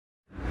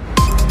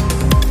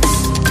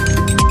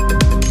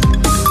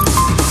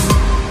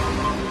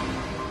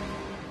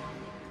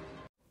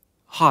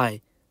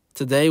Hi,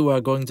 today we are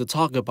going to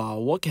talk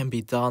about what can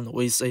be done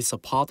with a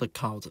support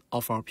account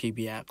of our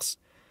PBX.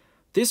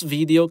 This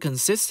video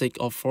consisted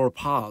of 4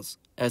 parts: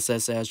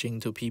 SSH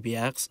into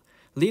PBX,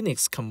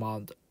 Linux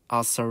command,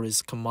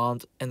 Asterisk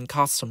command, and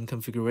custom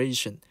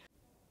configuration.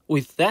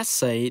 With that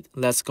said,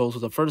 let's go to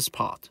the first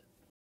part.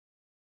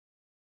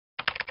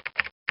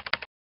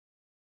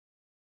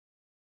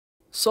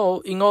 So,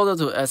 in order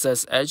to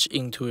SSH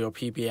into your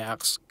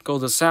PBX, go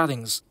to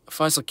Settings,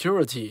 find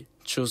Security,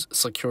 choose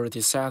Security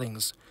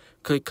Settings,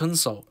 click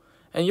Console,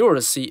 and you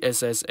will see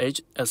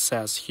SSH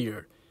access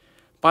here.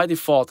 By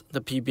default,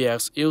 the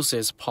PBX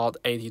uses port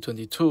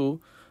 8022.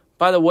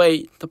 By the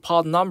way, the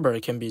port number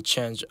can be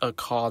changed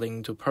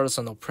according to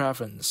personal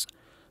preference.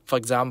 For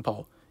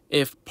example,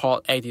 if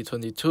port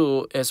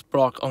 8022 is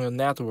blocked on your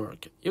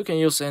network, you can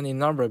use any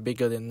number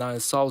bigger than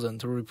 9000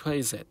 to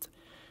replace it.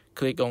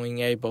 Click on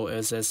Enable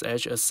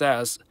SSH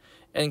Access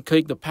and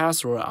click the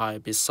password I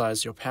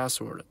besides your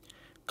password.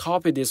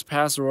 Copy this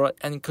password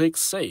and click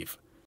Save.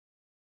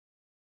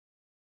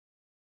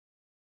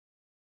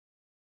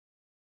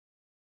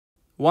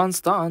 Once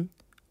done,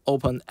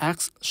 open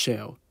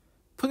Xshell.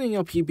 Put in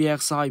your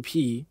PBX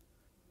IP,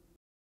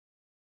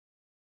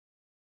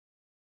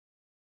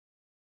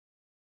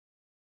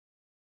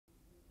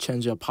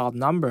 change your port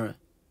number,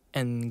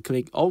 and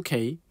click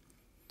OK.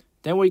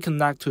 Then we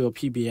connect to your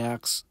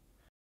PBX.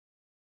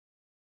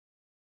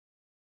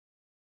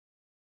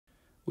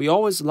 We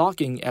always log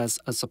in as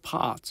a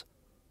support,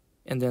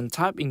 and then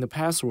type in the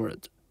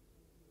password.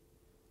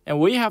 And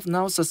we have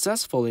now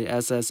successfully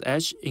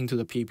SSH into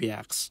the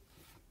PBX.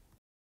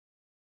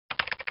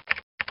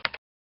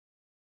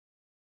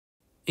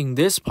 In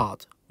this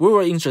part, we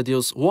will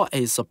introduce what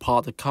a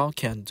support account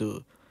can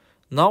do.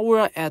 Now we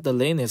are at the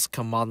Linux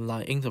command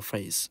line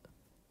interface.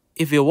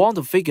 If you want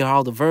to figure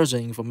out the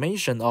version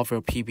information of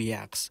your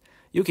PBX,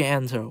 you can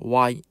enter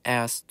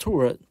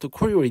YS-tour to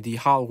query the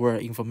hardware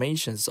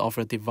information of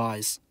your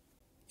device.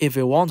 If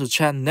you want to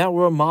check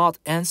network mod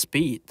and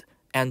speed,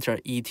 enter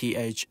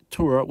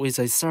ETH-tour with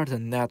a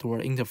certain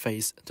network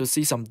interface to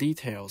see some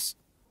details.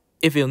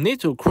 If you need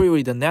to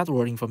query the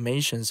network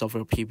information of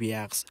your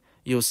PBX,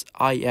 use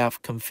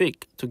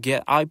ifconfig to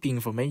get IP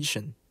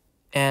information.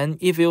 And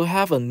if you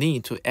have a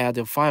need to add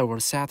the firewall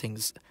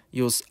settings,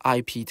 use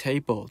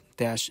iptable-nl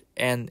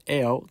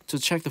to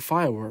check the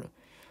firewall.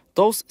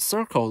 Those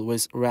circled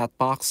with red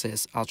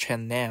boxes are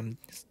chain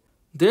names.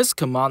 This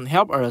command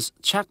helps us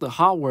check the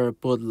hardware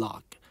boot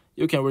log.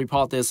 You can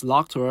report this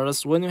log to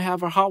us when you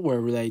have a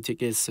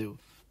hardware-related issue.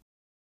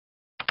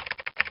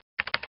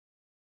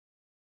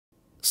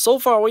 So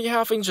far, we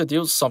have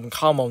introduced some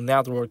common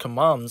network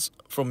commands.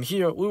 From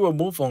here, we will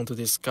move on to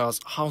discuss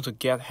how to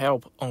get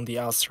help on the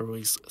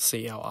Asterisk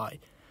CLI,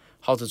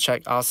 how to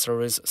check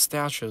Asterisk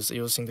status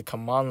using the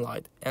command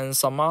line, and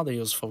some other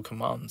useful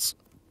commands.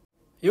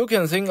 You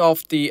can think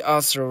of the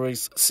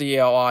Asterisk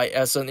CLI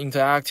as an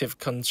interactive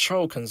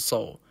control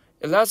console.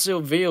 It lets you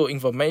view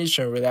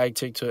information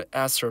related to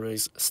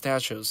Asterisk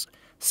status,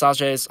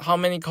 such as how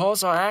many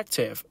calls are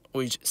active,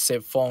 which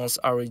SIP phones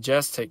are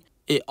rejected.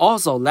 It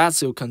also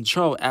lets you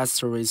control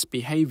Asterisk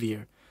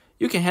behavior.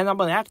 You can hang up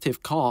an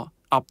active call,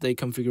 update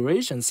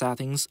configuration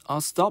settings,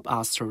 or stop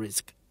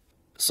Asterisk.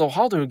 So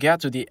how do you get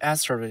to the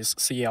Asterisk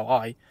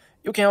CLI?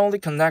 You can only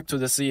connect to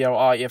the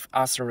CLI if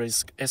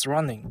Asterisk is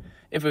running.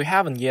 If you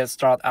haven't yet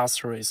started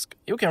Asterisk,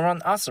 you can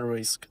run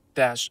asterisk-c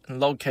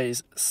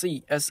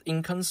as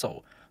in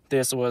console.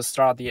 This will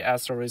start the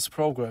Asterisk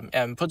program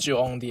and put you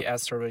on the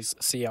Asterisk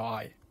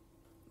CLI.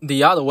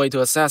 The other way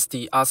to access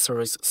the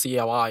Asterisk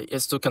CLI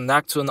is to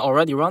connect to an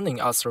already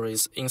running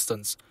Asterisk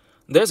instance.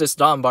 This is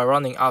done by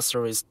running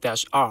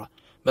asterisk-r,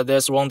 but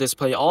this won't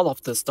display all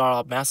of the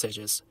startup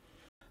messages.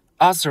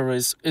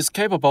 Asterisk is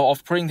capable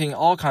of printing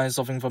all kinds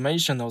of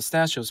informational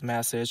status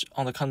messages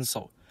on the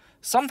console.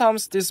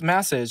 Sometimes these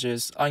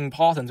messages are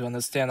important to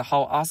understand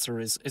how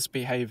Asterisk is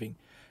behaving.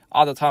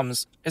 Other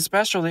times,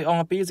 especially on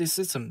a busy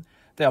system,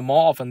 they are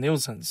more of a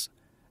nuisance.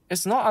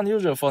 It's not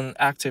unusual for an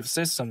active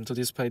system to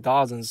display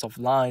dozens of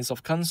lines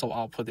of console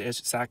output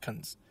each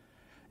second.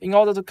 In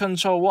order to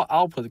control what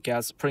output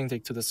gets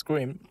printed to the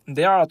screen,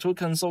 there are 2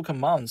 console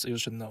commands you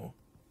should know.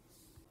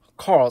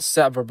 Call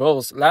set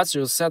verbose lets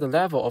you set the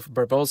level of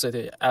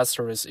verbosity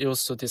Asterisk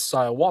used to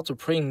decide what to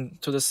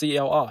print to the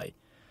CLI.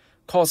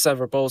 Call set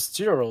verbose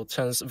 0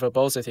 turns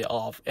verbosity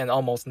off and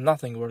almost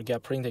nothing will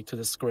get printed to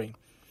the screen.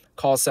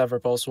 Call set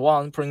verbose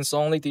 1 prints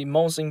only the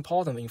most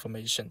important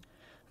information.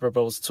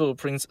 Verbose 2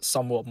 prints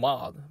somewhat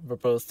mod,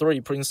 verbose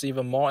 3 prints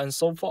even more, and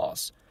so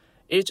forth.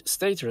 Each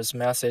status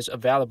message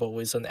available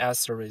with an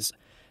asterisk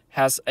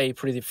has a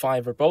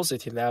predefined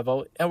verbosity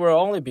level and will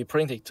only be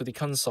printed to the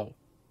console.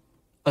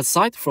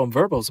 Aside from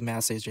verbose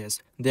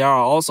messages, there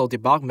are also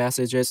debug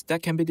messages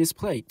that can be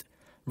displayed.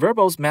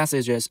 Verbose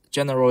messages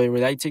generally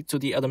related to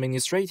the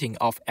administrating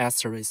of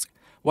asterisk,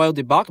 while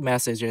debug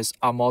messages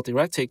are more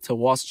directed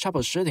towards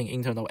troubleshooting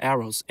internal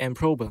errors and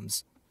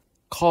problems.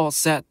 Call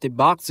set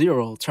debug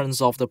 0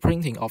 turns off the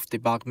printing of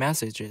debug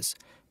messages.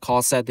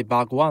 Call set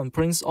debug 1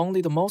 prints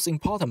only the most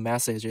important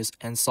messages,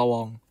 and so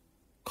on.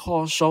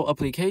 Call show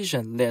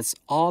application lists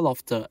all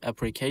of the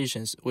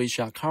applications which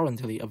are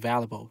currently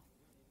available.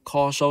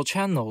 Call show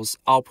channels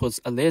outputs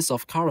a list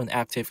of current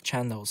active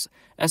channels,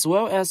 as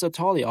well as a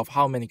tally of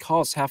how many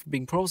calls have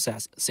been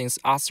processed since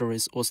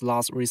Asterisk was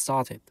last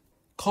restarted.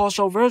 Call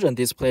show version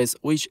displays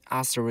which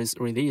Asterisk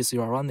release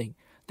you are running.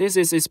 This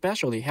is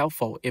especially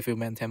helpful if you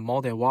maintain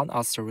more than one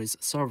Asterisk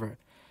server.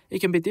 It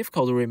can be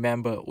difficult to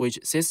remember which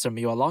system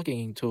you are logging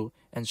into,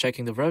 and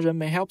checking the version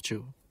may help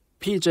you.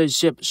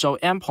 pjship show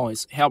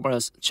endpoints help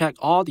us check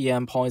all the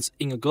endpoints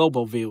in a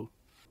global view.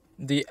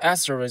 The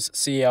Asterisk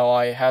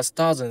CLI has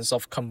dozens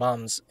of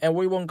commands, and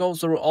we won't go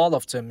through all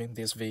of them in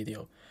this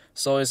video,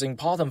 so it's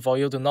important for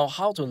you to know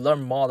how to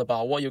learn more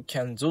about what you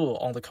can do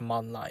on the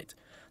command line.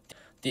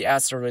 The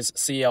Asterisk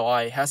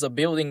CLI has a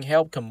built-in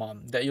help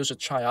command that you should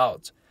try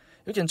out.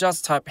 You can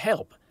just type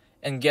help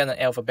and get an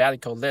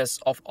alphabetical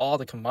list of all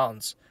the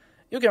commands.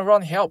 You can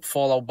run help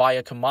followed by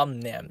a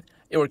command name.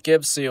 It will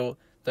give you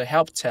the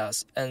help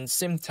text and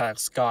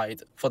syntax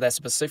guide for that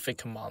specific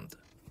command.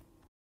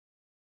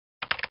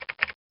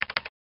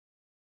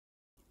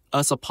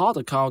 A support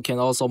account can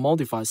also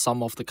modify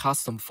some of the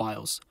custom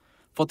files.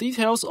 For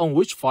details on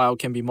which file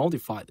can be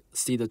modified,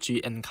 see the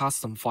gn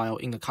custom file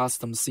in the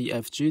custom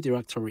CFG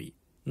directory.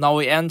 Now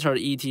we enter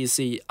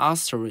etc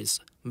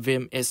asterisk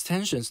vim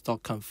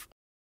extensions.conf.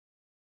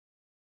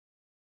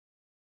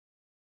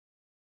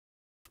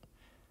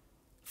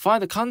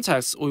 Find the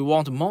context we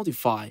want to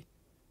modify.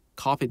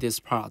 Copy this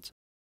part.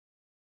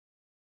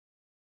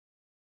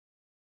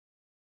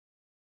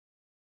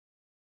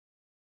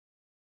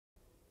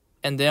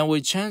 And then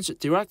we change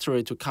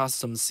directory to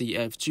custom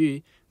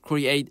CFG,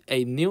 create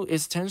a new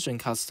extension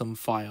custom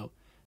file.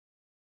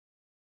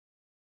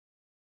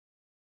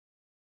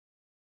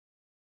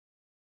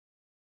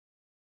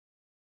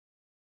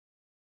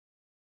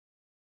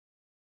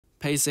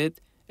 Paste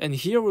it, and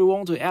here we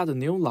want to add a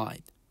new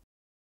line.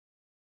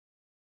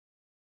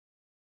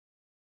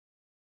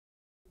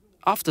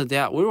 After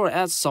that, we will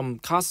add some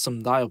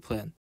custom dial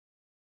plan.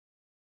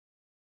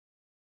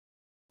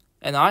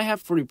 And I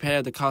have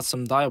prepared the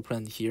custom dial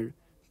plan here.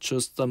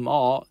 Choose them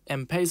all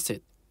and paste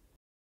it.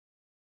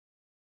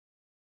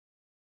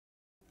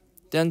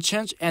 Then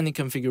change any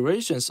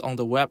configurations on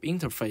the web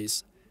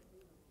interface.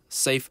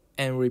 Save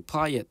and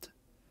reply it.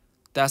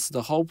 That's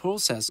the whole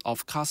process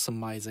of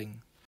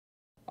customizing.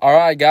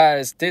 Alright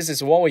guys, this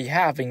is what we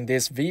have in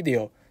this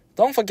video.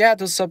 Don't forget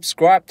to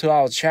subscribe to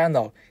our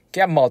channel,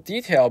 get more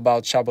detail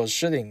about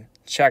troubleshooting,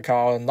 check out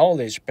our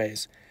knowledge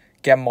base,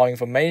 get more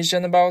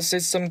information about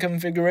system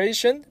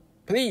configuration.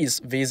 Please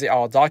visit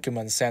our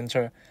document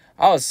center.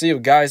 I'll see you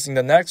guys in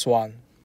the next one.